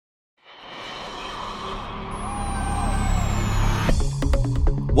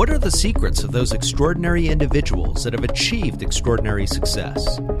What are the secrets of those extraordinary individuals that have achieved extraordinary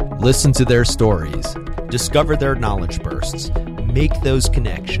success? Listen to their stories, discover their knowledge bursts, make those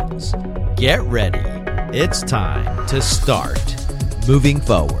connections. Get ready. It's time to start moving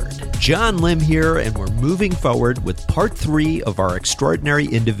forward. John Lim here, and we're moving forward with part 3 of our extraordinary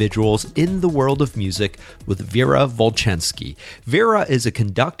individuals in the world of music with Vera Volchensky. Vera is a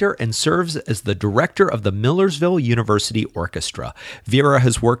conductor and serves as the director of the Millersville University Orchestra. Vera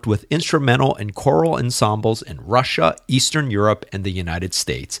has worked with instrumental and choral ensembles in Russia, Eastern Europe, and the United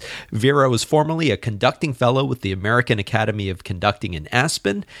States. Vera was formerly a conducting fellow with the American Academy of Conducting in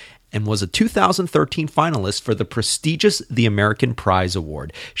Aspen, and was a 2013 finalist for the prestigious The American Prize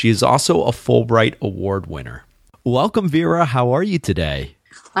Award. She is also a Fulbright Award winner. Welcome, Vera. How are you today?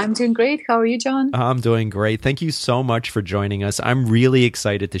 I'm doing great. How are you, John? I'm doing great. Thank you so much for joining us. I'm really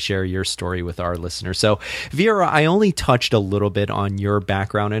excited to share your story with our listeners. So, Vera, I only touched a little bit on your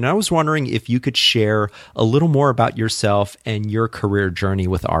background, and I was wondering if you could share a little more about yourself and your career journey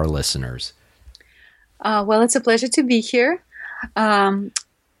with our listeners. Well, it's a pleasure to be here.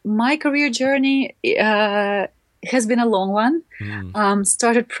 My career journey has been a long one.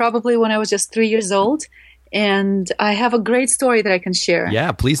 Started probably when I was just 3 years old, and I have a great story that I can share.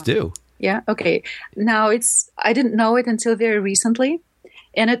 Yeah, please do. Yeah, okay. Now, I didn't know it until very recently,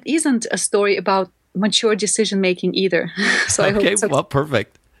 and it isn't a story about mature decision-making either. So I hope it's okay. Well,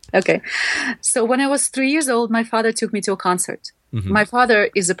 perfect. Okay. So when I was 3 years old, my father took me to a concert. Mm-hmm. My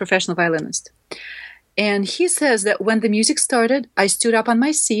father is a professional violinist. And he says that when the music started, I stood up on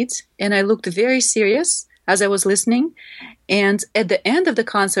my seat and I looked very serious as I was listening. And at the end of the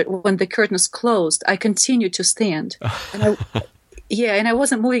concert, when the curtains closed, I continued to stand. And I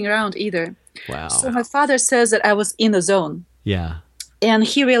wasn't moving around either. Wow. So my father says that I was in the zone. Yeah. And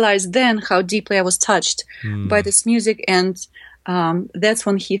he realized then how deeply I was touched by this music, and that's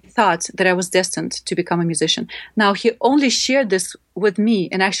when he thought that I was destined to become a musician. Now, he only shared this with me,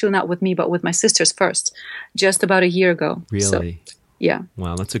 and actually not with me, but with my sisters first, just about a year ago. Really? So, yeah.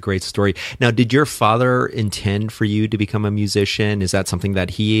 Wow, that's a great story. Now, did your father intend for you to become a musician? Is that something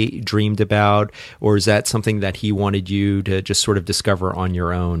that he dreamed about, or is that something that he wanted you to just sort of discover on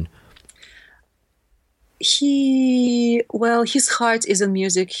your own? His heart is in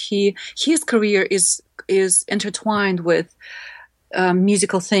music. His career is intertwined with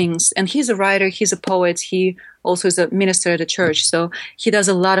musical things, and he's a writer, he's a poet, he also is a minister at a church, so he does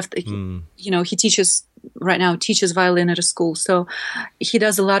a lot of he teaches violin at a school, so he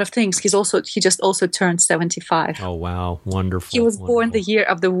does a lot of things. He just also turned 75. Oh wow, wonderful. He was born the year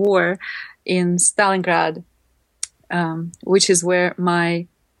of the war in Stalingrad, which is where my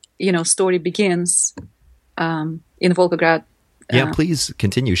story begins, in Volgograd. Yeah, please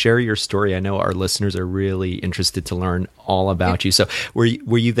continue. Share your story. I know our listeners are really interested to learn all about you. So were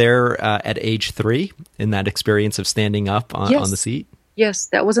you there at age 3 in that experience of standing up on the seat? Yes,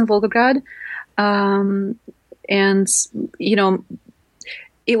 that was in Volgograd. And,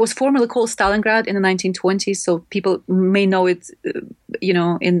 it was formerly called Stalingrad in the 1920s, so people may know it,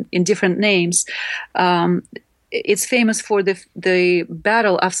 in different names. It's famous for the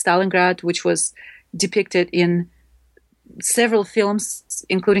Battle of Stalingrad, which was depicted in several films,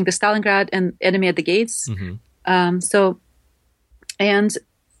 including the Stalingrad and Enemy at the Gates. Mm-hmm. And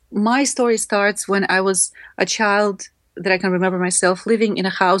my story starts when I was a child that I can remember myself living in a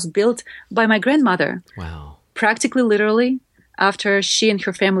house built by my grandmother. Wow. Practically literally after she and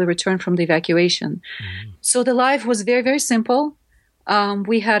her family returned from the evacuation. Mm-hmm. So the life was very, very simple.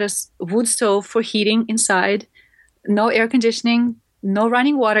 We had a wood stove for heating inside, no air conditioning, no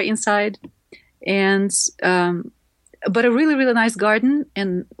running water inside, and but a really, really nice garden,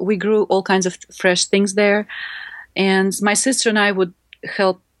 and we grew all kinds of fresh things there. And my sister and I would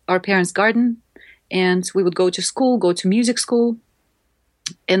help our parents garden, and we would go to music school,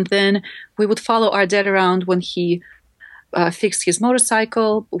 and then we would follow our dad around when he fixed his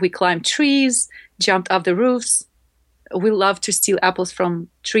motorcycle. We climbed trees, jumped off the roofs. We loved to steal apples from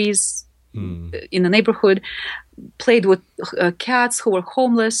trees in the neighborhood, played with cats who were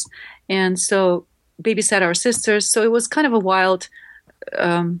homeless, and so babysat our sisters. So it was kind of a wild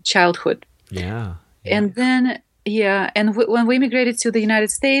childhood. Yeah. And then, when we immigrated to the United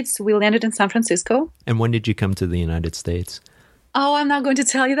States, we landed in San Francisco. And when did you come to the United States? Oh, I'm not going to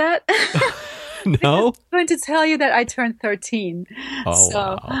tell you that. No? I'm going to tell you that I turned 13. Oh,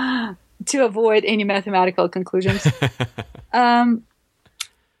 wow. To avoid any mathematical conclusions. But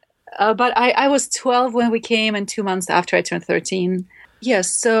I was 12 when we came, and 2 months after I turned 13.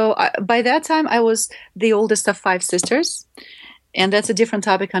 Yes, so by that time I was the oldest of 5 sisters, and that's a different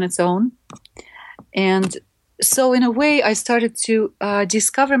topic on its own. And So in a way, I started to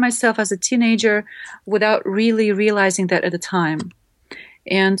discover myself as a teenager without really realizing that at the time.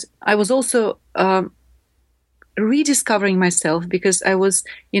 And I was also rediscovering myself because I was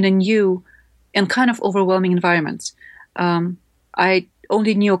in a new and kind of overwhelming environment. I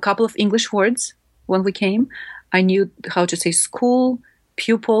only knew a couple of English words when we came. I knew how to say school,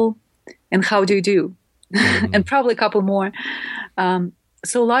 pupil, and how do you do, and probably a couple more.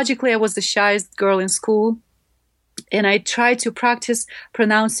 So logically, I was the shyest girl in school. And I tried to practice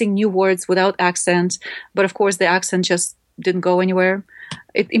pronouncing new words without accent. But of course, the accent just didn't go anywhere.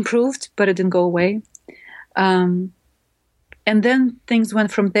 It improved, but it didn't go away. And then things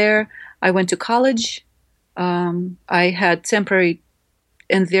went from there. I went to college. I had temporary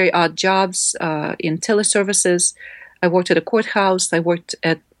and very odd jobs in teleservices. I worked at a courthouse. I worked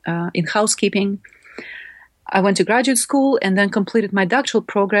in housekeeping. I went to graduate school and then completed my doctoral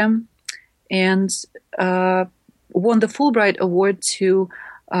program and won the Fulbright Award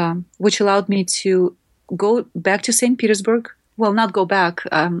which allowed me to go back to St. Petersburg. Well, not go back.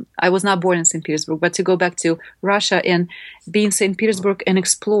 I was not born in St. Petersburg, but to go back to Russia and be in St. Petersburg and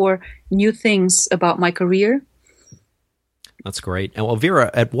explore new things about my career. That's great. And well, Vera,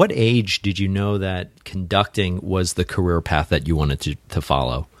 at what age did you know that conducting was the career path that you wanted to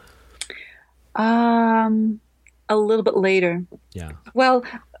follow? A little bit later. Yeah. Well,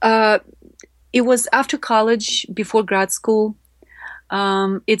 it was after college, before grad school.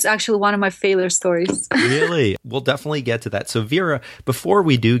 It's actually one of my failure stories. Really? We'll definitely get to that. So Vera, before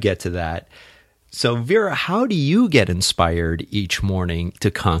we do get to that, Vera, how do you get inspired each morning to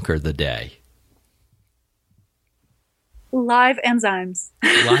conquer the day? Live enzymes.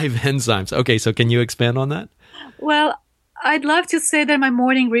 Live enzymes. Okay, so can you expand on that? Well, I'd love to say that my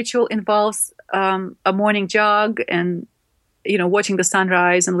morning ritual involves a morning jog and, watching the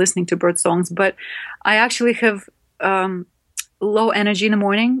sunrise and listening to bird songs. But I actually have low energy in the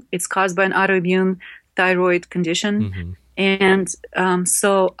morning. It's caused by an autoimmune thyroid condition. Mm-hmm. And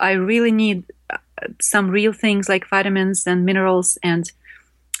so I really need some real things like vitamins and minerals. And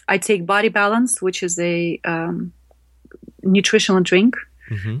I take Body Balance, which is a nutritional drink.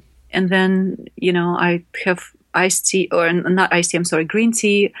 Mm-hmm. And then, I have iced tea, or not iced tea, I'm sorry, green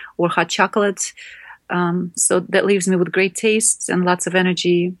tea or hot chocolate. So that leaves me with great tastes and lots of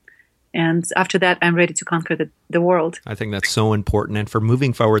energy. And after that, I'm ready to conquer the world. I think that's so important. And for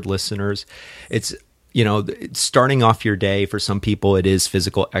moving forward listeners, it's, starting off your day, for some people, it is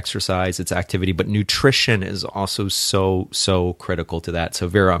physical exercise, it's activity, but nutrition is also so, so critical to that. So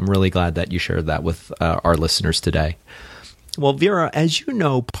Vera, I'm really glad that you shared that with our listeners today. Well, Vera, as you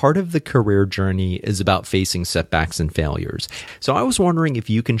know, part of the career journey is about facing setbacks and failures. So I was wondering if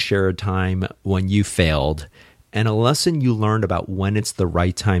you can share a time when you failed and a lesson you learned about when it's the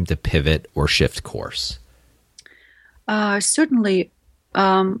right time to pivot or shift course. Certainly.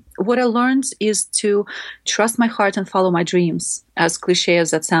 What I learned is to trust my heart and follow my dreams, as cliche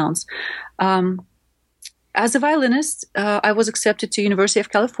as that sounds. As a violinist, I was accepted to University of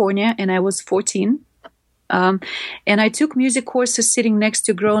California, and I was 14. And I took music courses sitting next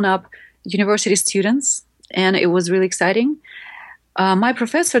to grown-up university students, and it was really exciting. My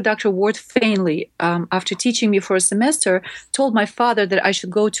professor, Dr. Ward Fainley, after teaching me for a semester, told my father that I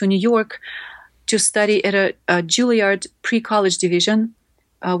should go to New York to study at a Juilliard pre-college division,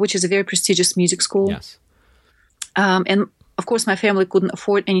 which is a very prestigious music school. Yes. And of course, my family couldn't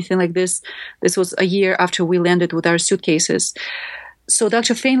afford anything like this. This was a year after we landed with our suitcases. So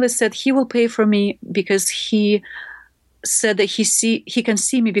Dr. Fainley said he will pay for me because he said that he can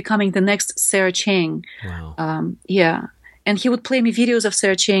see me becoming the next Sarah Chang. Wow. Yeah. And he would play me videos of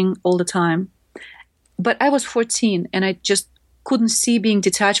Sarah Chang all the time. But I was 14 and I just couldn't see being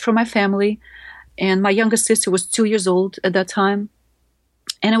detached from my family. And my youngest sister was 2 years old at that time.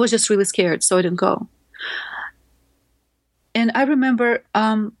 And I was just really scared, so I didn't go. And I remember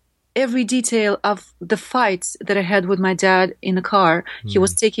every detail of the fights that I had with my dad in the car. He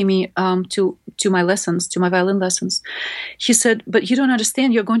was taking me to my lessons, to my violin lessons. He said, "But you don't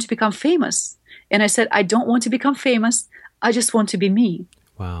understand, you're going to become famous." And I said, "I don't want to become famous. I just want to be me."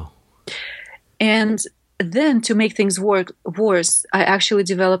 Wow. And then to make things worse, I actually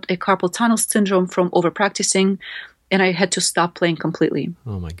developed a carpal tunnel syndrome from over-practicing, and I had to stop playing completely.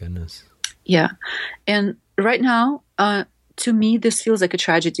 Oh, my goodness. Yeah. And right now, to me, this feels like a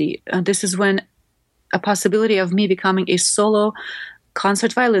tragedy. This is when a possibility of me becoming a solo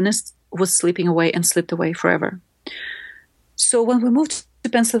concert violinist was slipping away and slipped away forever. So when we moved to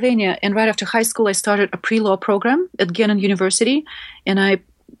Pennsylvania, and right after high school, I started a pre-law program at Gannon University, and I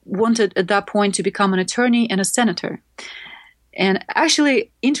wanted at that point to become an attorney and a senator. And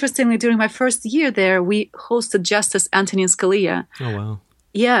actually, interestingly, during my first year there, we hosted Justice Antonin Scalia. Oh, wow.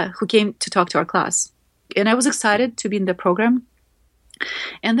 Yeah, who came to talk to our class. And I was excited to be in the program.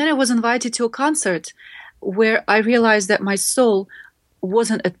 And then I was invited to a concert where I realized that my soul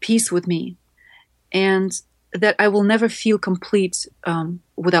wasn't at peace with me and that I will never feel complete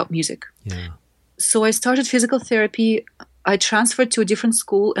without music. Yeah. So I started physical therapy. I transferred to a different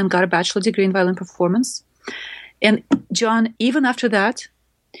school and got a bachelor degree in violin performance. And John, even after that,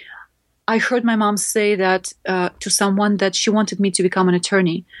 I heard my mom say that to someone that she wanted me to become an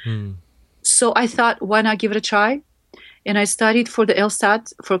attorney. So I thought, why not give it a try? And I studied for the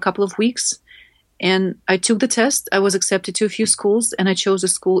LSAT for a couple of weeks. And I took the test. I was accepted to a few schools, and I chose a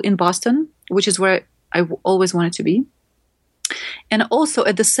school in Boston, which is where I always wanted to be. And also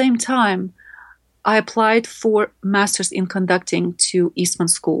at the same time, I applied for Masters in Conducting to Eastman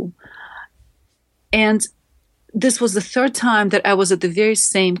School. And this was the third time that I was at the very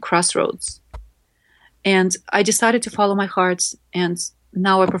same crossroads. And I decided to follow my heart, and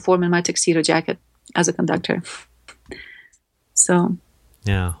now I perform in my tuxedo jacket as a conductor. So...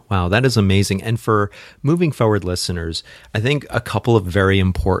 yeah. Wow. That is amazing. And for moving forward listeners, I think a couple of very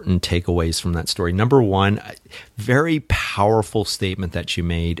important takeaways from that story. Number one, very powerful statement that you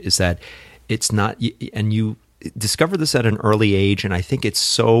made is that it's not, and you discovered this at an early age, and I think it's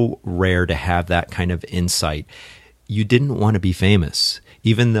so rare to have that kind of insight. You didn't want to be famous,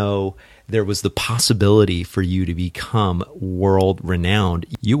 even though there was the possibility for you to become world renowned.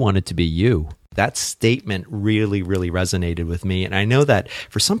 You wanted to be you. That statement really, really resonated with me. And I know that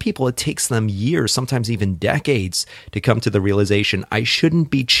for some people, it takes them years, sometimes even decades, to come to the realization, I shouldn't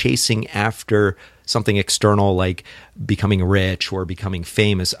be chasing after something external like becoming rich or becoming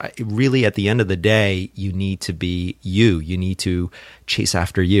famous. Really, at the end of the day, you need to be you. You need to chase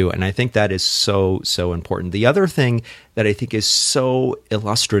after you. And I think that is so, so important. The other thing that I think is so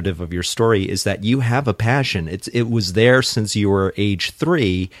illustrative of your story is that you have a passion. It was there since you were age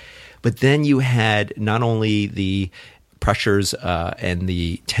 3. But then you had not only the pressures and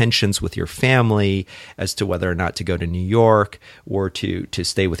the tensions with your family as to whether or not to go to New York or to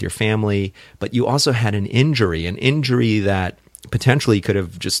stay with your family, but you also had an injury that potentially could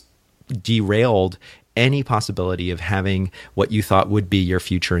have just derailed any possibility of having what you thought would be your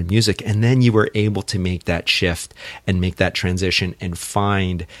future in music. And then you were able to make that shift and make that transition and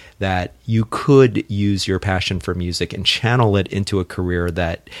find that you could use your passion for music and channel it into a career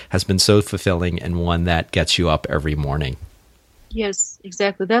that has been so fulfilling and one that gets you up every morning. Yes,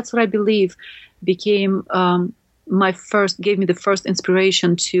 exactly. That's what I believe became gave me the first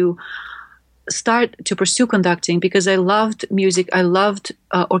inspiration to start to pursue conducting, because I loved music. I loved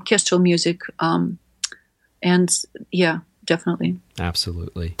orchestral music. And yeah, definitely.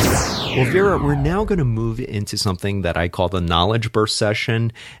 Absolutely. Well, Vera, we're now going to move into something that I call the Knowledge Burst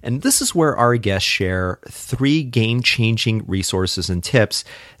session. And this is where our guests share 3 game-changing resources and tips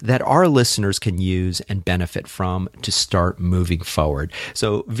that our listeners can use and benefit from to start moving forward.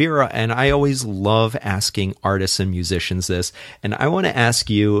 So Vera, and I always love asking artists and musicians this, and I want to ask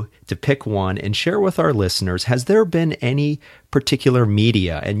you to pick one and share with our listeners, has there been any particular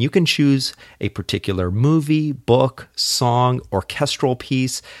media, and you can choose a particular movie, book, song, orchestral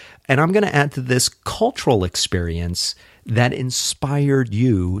piece, and I'm going to add to this cultural experience that inspired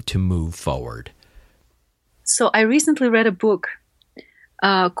you to move forward. So I recently read a book.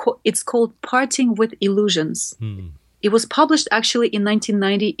 It's called Parting with Illusions. It was published actually in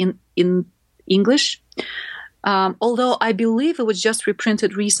 1990 in English, although I believe it was just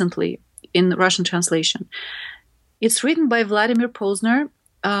reprinted recently in Russian translation. It's written by Vladimir Posner,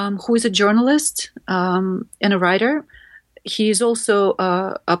 who is a journalist and a writer. He is also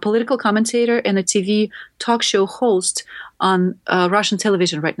a political commentator and a TV talk show host on Russian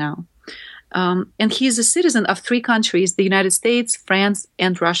television right now. And he is a citizen of 3 countries, the United States, France,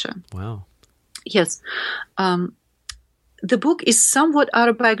 and Russia. Wow. Yes. The book is somewhat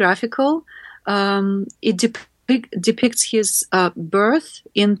autobiographical. It depicts his birth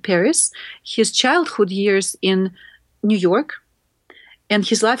in Paris, his childhood years in New York, and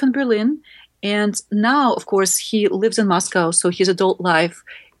his life in Berlin. And now, of course, he lives in Moscow, so his adult life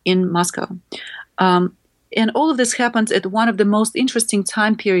in Moscow. And all of this happened at one of the most interesting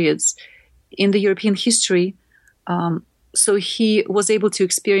time periods in the European history. So he was able to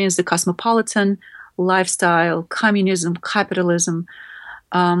experience the cosmopolitan lifestyle, communism, capitalism,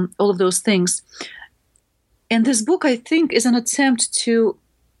 all of those things. And this book, I think, is an attempt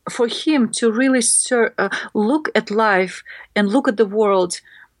for him to really look at life and look at the world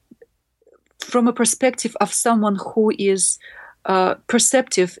from a perspective of someone who is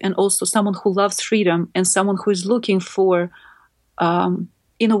perceptive and also someone who loves freedom and someone who is looking for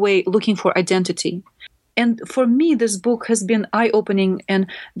in a way, looking for identity. And for me, this book has been eye-opening and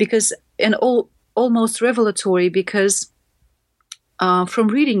almost revelatory because from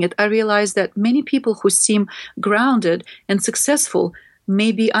reading it, I realized that many people who seem grounded and successful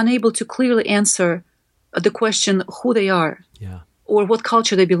may be unable to clearly answer the question who they are or what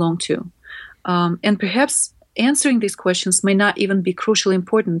culture they belong to. And perhaps answering these questions may not even be crucially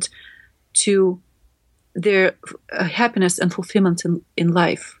important to their happiness and fulfillment in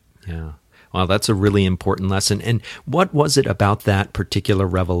life. Yeah. Well, that's a really important lesson. And what was it about that particular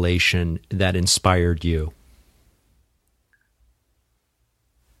revelation that inspired you?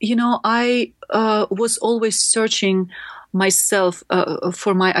 I was always searching myself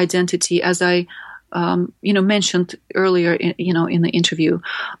for my identity, as I, mentioned earlier, in the interview,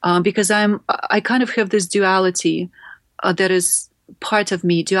 because I kind of have this duality that is part of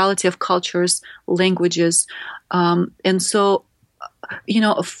me, duality of cultures, languages, and so,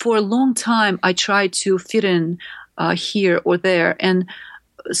 for a long time I tried to fit in here or there, and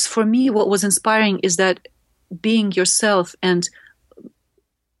for me, what was inspiring is that being yourself and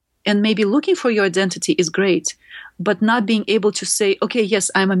maybe looking for your identity is great, but not being able to say, okay, yes,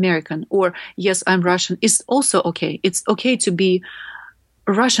 I'm American, or yes, I'm Russian, is also okay. It's okay to be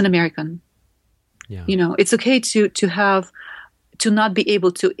Russian American. Yeah. It's okay to not be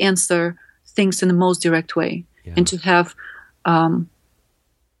able to answer things in the most direct way, and to have.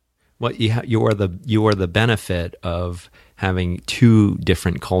 You are the benefit of having two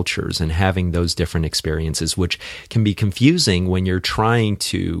different cultures and having those different experiences, which can be confusing when you're trying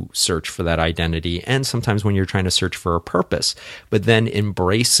to search for that identity and sometimes when you're trying to search for a purpose. But then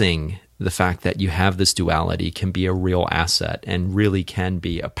embracing the fact that you have this duality can be a real asset and really can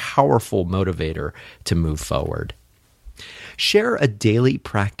be a powerful motivator to move forward. Share a daily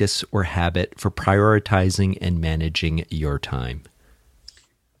practice or habit for prioritizing and managing your time.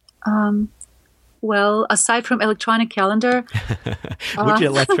 Well, aside from electronic calendar,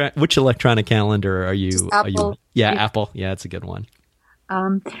 which electronic calendar are you? Apple. Apple. Yeah, it's a good one.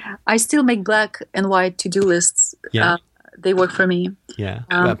 I still make black and white to-do lists. Yeah. They work for me. Yeah.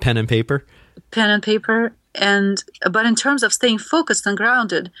 Pen and paper. Pen and paper, but in terms of staying focused and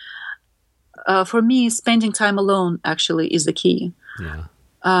grounded, for me, spending time alone actually is the key. Yeah.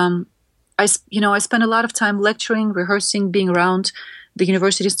 I spend a lot of time lecturing, rehearsing, being around the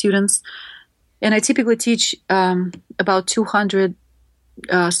university students. And I typically teach about 200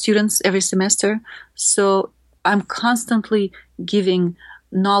 students every semester. So I'm constantly giving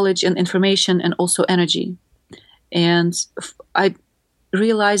knowledge and information and also energy. And I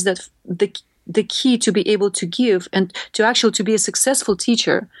realized that the key to be able to give and to be a successful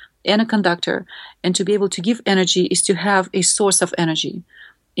teacher and a conductor and to be able to give energy is to have a source of energy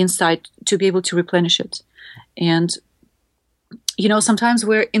inside to be able to replenish it. And, sometimes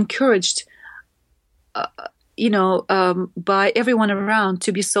we're encouraged by everyone around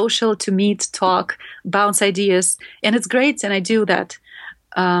to be social, to meet, talk, bounce ideas. And it's great. And I do that.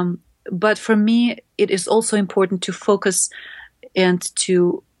 But for me, it is also important to focus and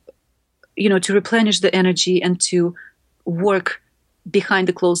to replenish the energy and to work behind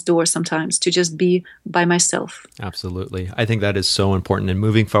the closed door sometimes, to just be by myself. Absolutely. I think that is so important. And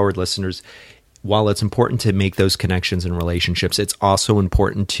moving forward, listeners, while it's important to make those connections and relationships, it's also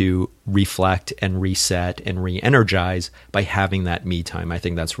important to reflect and reset and re-energize by having that me time. I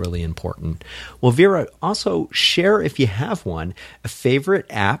think that's really important. Well, Vera, also share, if you have one, a favorite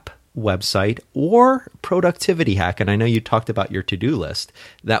app, website, or productivity hack. And I know you talked about your to-do list.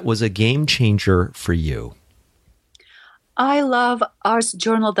 That was a game changer for you. I love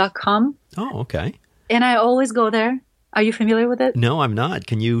artsjournal.com. Oh, okay. And I always go there. Are you familiar with it? No, I'm not.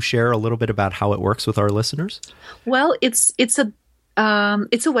 Can you share a little bit about how it works with our listeners? Well, it's a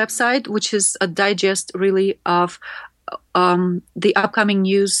website which is a digest really of the upcoming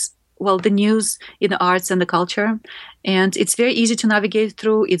news. Well, the news in the arts and the culture, and it's very easy to navigate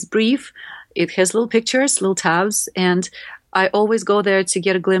through. It's brief. It has little pictures, little tabs, and I always go there to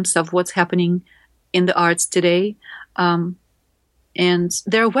get a glimpse of what's happening in the arts today. And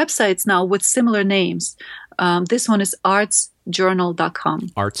there are websites now with similar names. This one is artsjournal.com.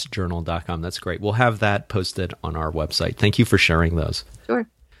 Artsjournal.com. That's great. We'll have that posted on our website. Thank you for sharing those. Sure.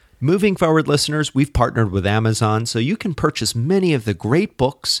 Moving Forward listeners, we've partnered with Amazon so you can purchase many of the great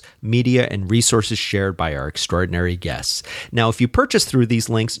books, media, and resources shared by our extraordinary guests. Now, if you purchase through these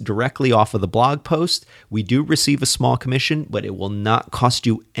links directly off of the blog post, we do receive a small commission, but it will not cost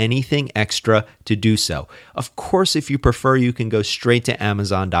you anything extra to do so. Of course, if you prefer, you can go straight to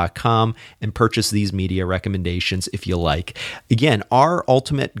Amazon.com and purchase these media recommendations if you like. Again, our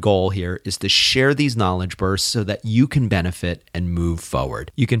ultimate goal here is to share these knowledge bursts so that you can benefit and move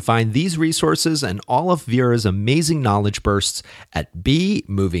forward. You can find these resources and all of Vera's amazing knowledge bursts at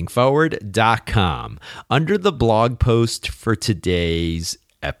bemovingforward.com under the blog post for today's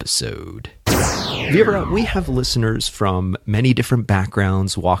episode. Vera, we have listeners from many different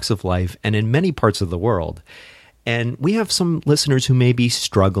backgrounds, walks of life, and in many parts of the world. And we have some listeners who may be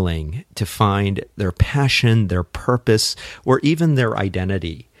struggling to find their passion, their purpose, or even their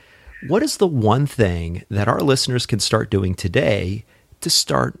identity. What is the one thing that our listeners can start doing today to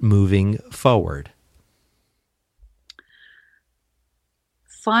start moving forward?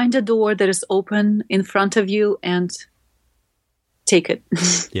 Find a door that is open in front of you and take it.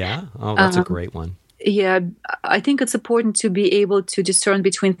 Yeah? Oh, that's a great one. Yeah, I think it's important to be able to discern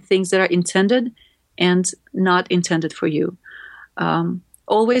between things that are intended and not intended for you.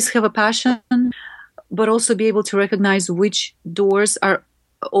 Always have a passion, but also be able to recognize which doors are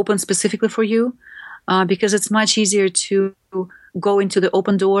open specifically for you, because it's much easier to go into the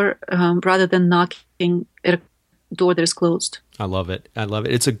open door rather than knocking at a door that is closed. I love it. I love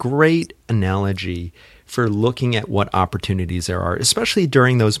it. It's a great analogy for looking at what opportunities there are, especially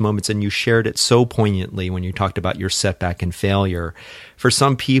during those moments. And you shared it so poignantly when you talked about your setback and failure. For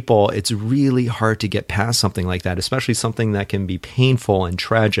some people, it's really hard to get past something like that, especially something that can be painful and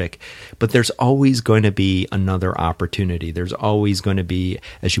tragic. But there's always going to be another opportunity. There's always going to be,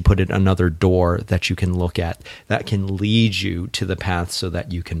 as you put it, another door that you can look at that can lead you to the path so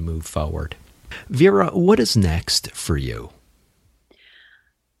that you can move forward. Vera, what is next for you?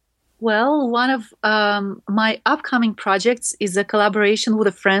 Well, one of my upcoming projects is a collaboration with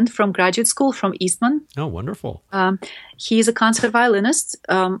a friend from graduate school from Eastman. Oh, wonderful. He is a concert violinist,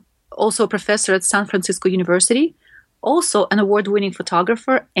 also a professor at San Francisco University, also an award-winning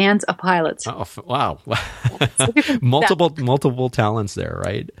photographer and a pilot. Oh, wow. multiple talents there,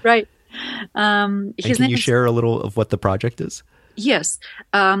 right? Right. Can you share a little of what the project is? Yes.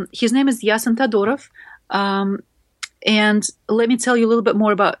 His name is Yasin Todorov. And let me tell you a little bit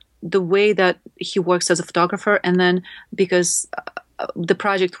more about the way that he works as a photographer, and then because the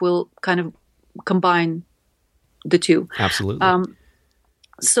project will kind of combine the two. Absolutely.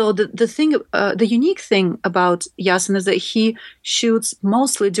 So the unique thing about Yasin is that he shoots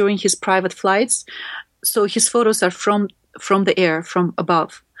mostly during his private flights. So his photos are from the air, from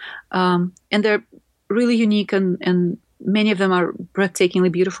above, and they're really unique, and many of them are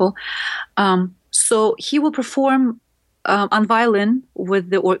breathtakingly beautiful. So he will perform on violin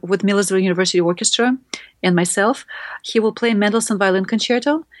with Millersville University Orchestra and myself. He will play Mendelssohn Violin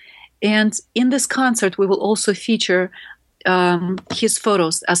Concerto. And in this concert, we will also feature his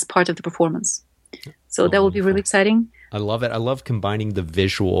photos as part of the performance. So that will be really exciting. I love it. I love combining the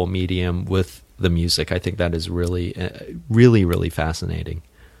visual medium with the music. I think that is really, really, really fascinating.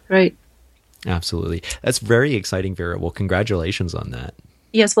 Right. Absolutely. That's very exciting, Vera. Well, congratulations on that.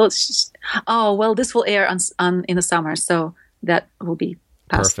 Yes, well, this will air in the summer, so that will be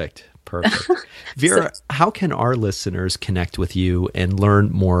past. Perfect. Vera, how can our listeners connect with you and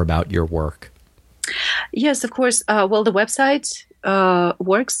learn more about your work? Yes, of course. The website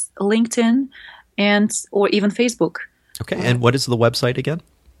works, LinkedIn, or even Facebook. Okay, and what is the website again?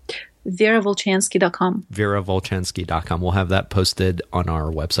 VeraVolchansky.com. VeraVolchansky.com. We'll have that posted on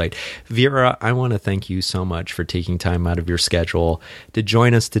our website. Vera, I want to thank you so much for taking time out of your schedule to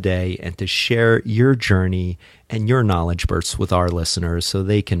join us today and to share your journey and your knowledge bursts with our listeners so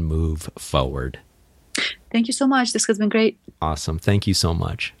they can move forward. Thank you so much. This has been great. Awesome. Thank you so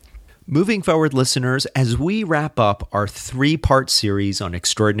much. Moving forward, listeners, as we wrap up our 3-part series on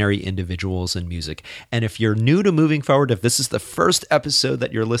extraordinary individuals in music, and if you're new to Moving Forward, if this is the first episode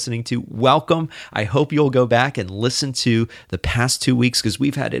that you're listening to, welcome. I hope you'll go back and listen to the past 2 weeks because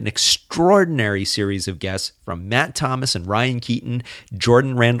we've had an extraordinary series of guests from Matt Thomas and Ryan Keaton,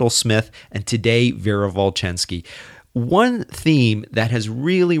 Jordan Randall Smith, and today, Vera Volchansky. One theme that has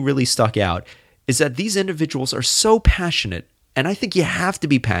really, really stuck out is that these individuals are so passionate. And I think you have to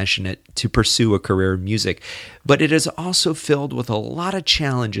be passionate to pursue a career in music, but it is also filled with a lot of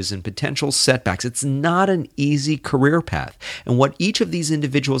challenges and potential setbacks. It's not an easy career path. And what each of these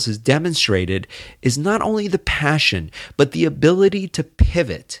individuals has demonstrated is not only the passion, but the ability to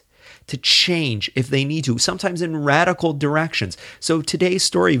pivot, to change if they need to, sometimes in radical directions. So today's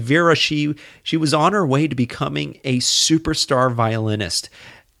story, Vera, she was on her way to becoming a superstar violinist.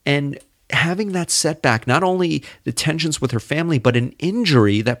 And having that setback, not only the tensions with her family, but an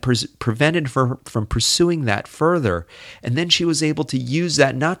injury that prevented her from pursuing that further. And then she was able to use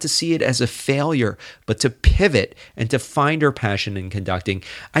that not to see it as a failure, but to pivot and to find her passion in conducting.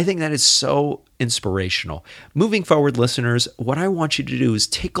 I think that is so inspirational. Moving forward, listeners, what I want you to do is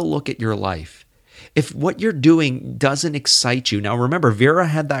take a look at your life. If what you're doing doesn't excite you, now remember, Vera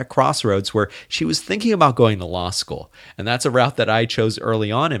had that crossroads where she was thinking about going to law school. And that's a route that I chose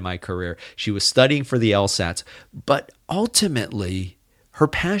early on in my career. She was studying for the LSATs, but ultimately her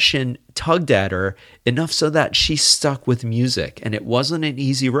passion tugged at her enough so that she stuck with music. And it wasn't an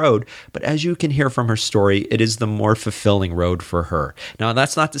easy road, but as you can hear from her story, it is the more fulfilling road for her. Now,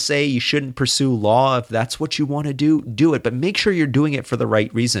 that's not to say you shouldn't pursue law. If that's what you want to do it, but make sure you're doing it for the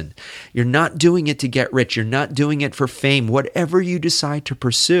right reason. You're not doing it to get rich. You're not doing it for fame. Whatever you decide to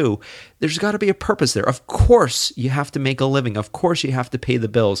pursue, there's got to be a purpose there. Of course, you have to make a living. Of course, you have to pay the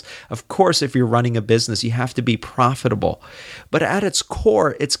bills. Of course, if you're running a business, you have to be profitable. But at its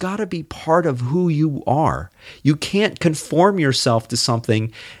core, it's got to be part of who you are. You can't conform yourself to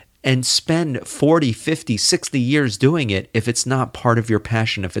something and spend 40, 50, 60 years doing it if it's not part of your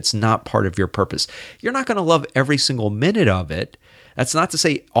passion, if it's not part of your purpose. You're not going to love every single minute of it. That's not to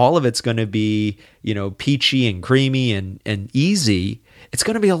say all of it's going to be, peachy and creamy and easy. It's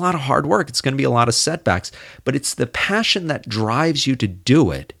going to be a lot of hard work. It's going to be a lot of setbacks, but it's the passion that drives you to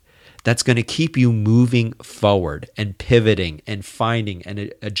do it that's going to keep you moving forward and pivoting and finding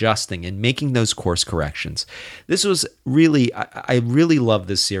and adjusting and making those course corrections. This was really, I really love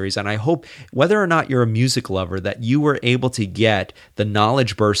this series, and I hope whether or not you're a music lover that you were able to get the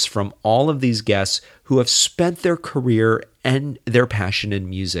knowledge bursts from all of these guests who have spent their career and their passion in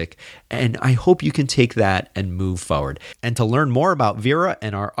music. And I hope you can take that and move forward. And to learn more about Vera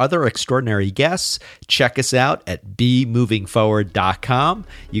and our other extraordinary guests, check us out at bemovingforward.com.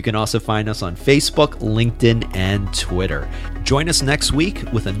 You can also find us on Facebook, LinkedIn, and Twitter. Join us next week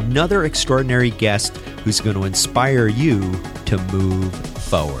with another extraordinary guest who's going to inspire you to move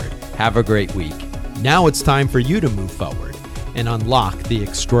forward. Have a great week. Now it's time for you to move forward and unlock the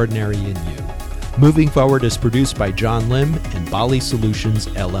extraordinary in you. Moving Forward is produced by John Lim and Bali Solutions,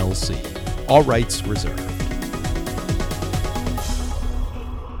 LLC. All rights reserved.